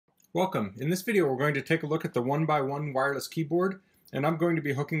Welcome. In this video we're going to take a look at the 1x1 wireless keyboard, and I'm going to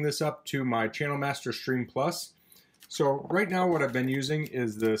be hooking this up to my Channel Master Stream Plus. So right now what I've been using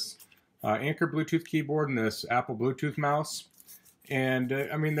is this Anker Bluetooth keyboard and this Apple Bluetooth mouse, and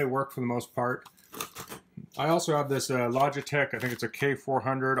I mean they work for the most part. I also have this Logitech, I think it's a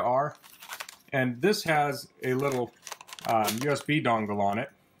K400R, and this has a little USB dongle on it.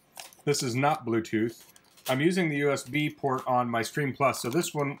 This is not Bluetooth. I'm using the USB port on my Stream Plus, so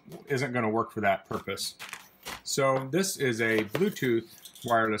this one isn't going to work for that purpose. So this is a Bluetooth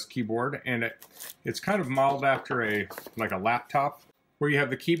wireless keyboard, and it's kind of modeled after like a laptop, where you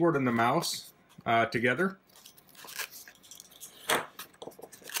have the keyboard and the mouse together.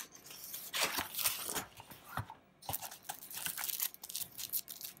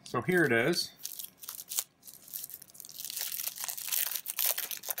 So here it is.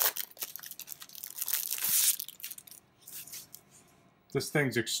 This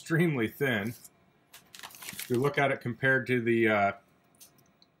thing's extremely thin. If you look at it compared to the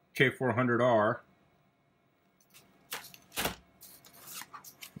K400R,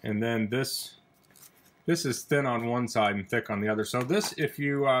 and then this is thin on one side and thick on the other. So this, if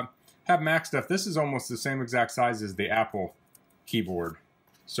you have Mac stuff, this is almost the same exact size as the Apple keyboard.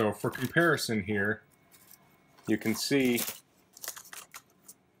 So for comparison here, you can see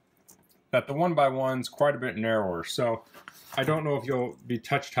that the 1x1's quite a bit narrower. So I don't know if you'll be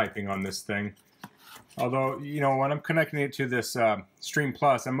touch typing on this thing. Although, you know, when I'm connecting it to this Stream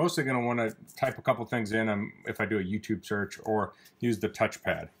Plus, I'm mostly going to want to type a couple things in if I do a YouTube search or use the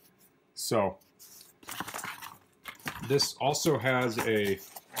Touchpad. So this also has a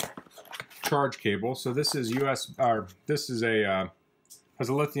charge cable. So this is has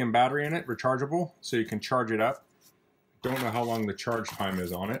a lithium battery in it, rechargeable, so you can charge it up. Don't know how long the charge time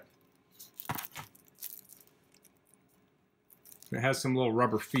is on it. It has some little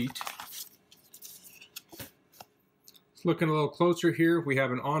rubber feet. Looking a little closer here, we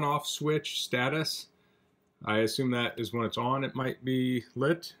have an on-off switch status. I assume that is when it's on, it might be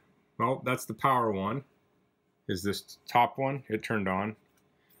lit. Well, that's the power one. Is this top one? It turned on.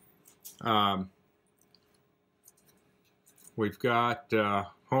 We've got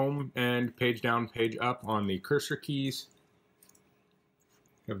home and page down, page up on the cursor keys.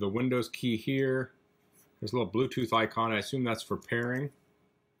 We have the Windows key here. There's a little Bluetooth icon. I assume that's for pairing.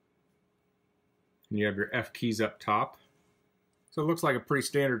 And you have your F keys up top. So it looks like a pretty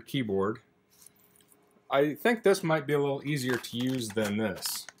standard keyboard. I think this might be a little easier to use than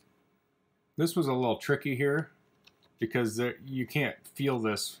this. This was a little tricky here because you can't feel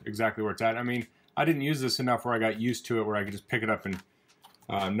this exactly where it's at. I mean, I didn't use this enough where I got used to it, where I could just pick it up and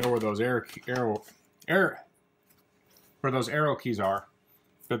know where those arrow keys are.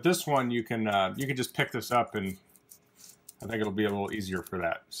 But this one, you can just pick this up, and I think it'll be a little easier for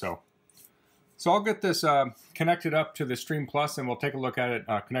that. So I'll get this connected up to the Stream Plus, and we'll take a look at it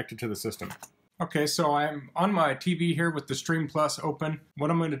connected to the system. Okay, so I'm on my TV here with the Stream Plus open.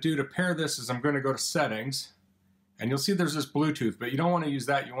 What I'm going to do to pair this is I'm going to go to Settings, and you'll see there's this Bluetooth, but you don't want to use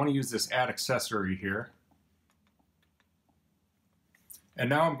that. You want to use this Add Accessory here. And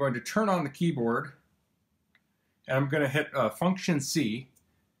now I'm going to turn on the keyboard, and I'm going to hit Function C,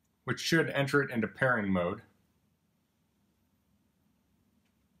 which should enter it into pairing mode.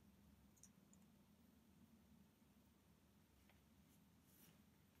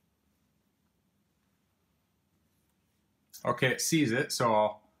 Okay, it sees it, so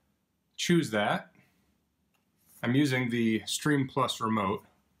I'll choose that. I'm using the Stream Plus remote.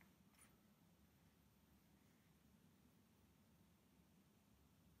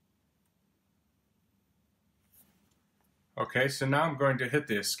 Okay, so now I'm going to hit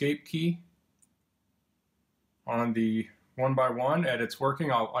the escape key on the 1x1, and it's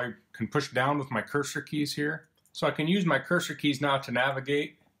working. I can push down with my cursor keys here. So I can use my cursor keys now to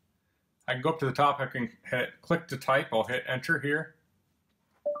navigate. I can go up to the top, I can click to type, I'll hit enter here.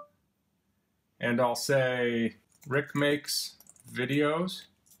 And I'll say Rick Makes Videos.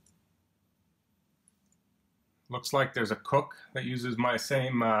 Looks like there's a cook that uses my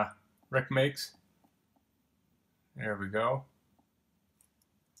same Rick Makes. There we go.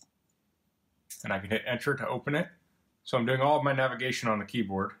 And I can hit enter to open it. So I'm doing all of my navigation on the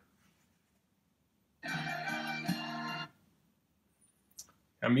keyboard.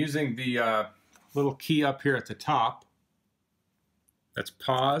 I'm using the little key up here at the top. That's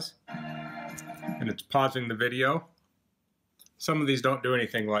pause. And it's pausing the video. Some of these don't do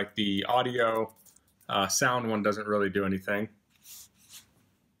anything, like the audio sound one doesn't really do anything.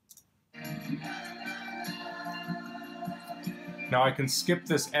 Now I can skip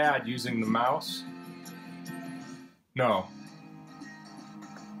this ad using the mouse. No.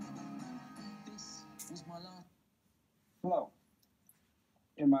 Hello.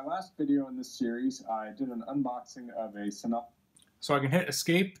 In my last video in this series, I did an unboxing of a So I can hit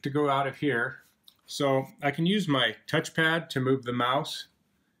escape to go out of here. So I can use my touchpad to move the mouse.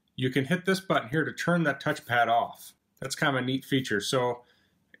 You can hit this button here to turn that touchpad off. That's kind of a neat feature. So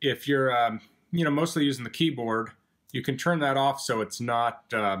if you're mostly using the keyboard, you can turn that off so it's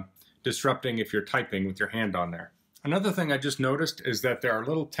not disrupting if you're typing with your hand on there. Another thing I just noticed is that there are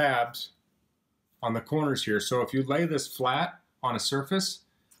little tabs on the corners here. So if you lay this flat on a surface,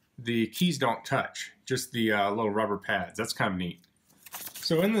 the keys don't touch, just the little rubber pads. That's kind of neat.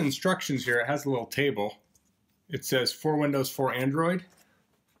 So in the instructions here, it has a little table. It says for Windows, for Android.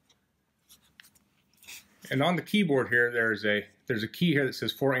 And on the keyboard here, there's a key here that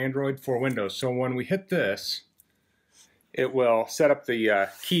says for Android, for Windows. So when we hit this, it will set up the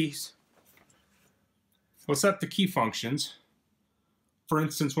keys. We'll set up the key functions. For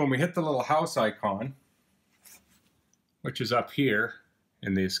instance, when we hit the little house icon, which is up here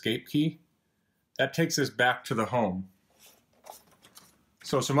in the escape key, that takes us back to the home.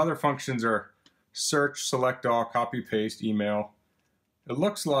 So some other functions are search, select all, copy, paste, email. It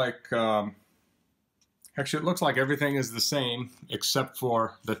looks like, actually it looks like everything is the same except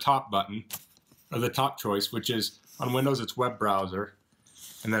for the top button, or the top choice, which is on Windows it's web browser,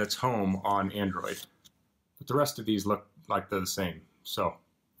 and then it's home on Android. But the rest of these look like they're the same. So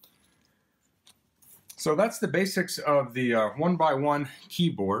that's the basics of the 1x1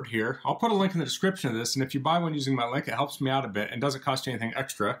 keyboard here. I'll put a link in the description of this, and if you buy one using my link, it helps me out a bit and doesn't cost you anything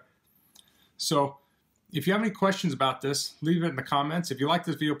extra. So if you have any questions about this, leave it in the comments. If you like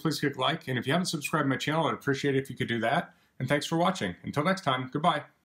this video, please click like, and if you haven't subscribed to my channel, I'd appreciate it if you could do that. And thanks for watching. Until next time, goodbye.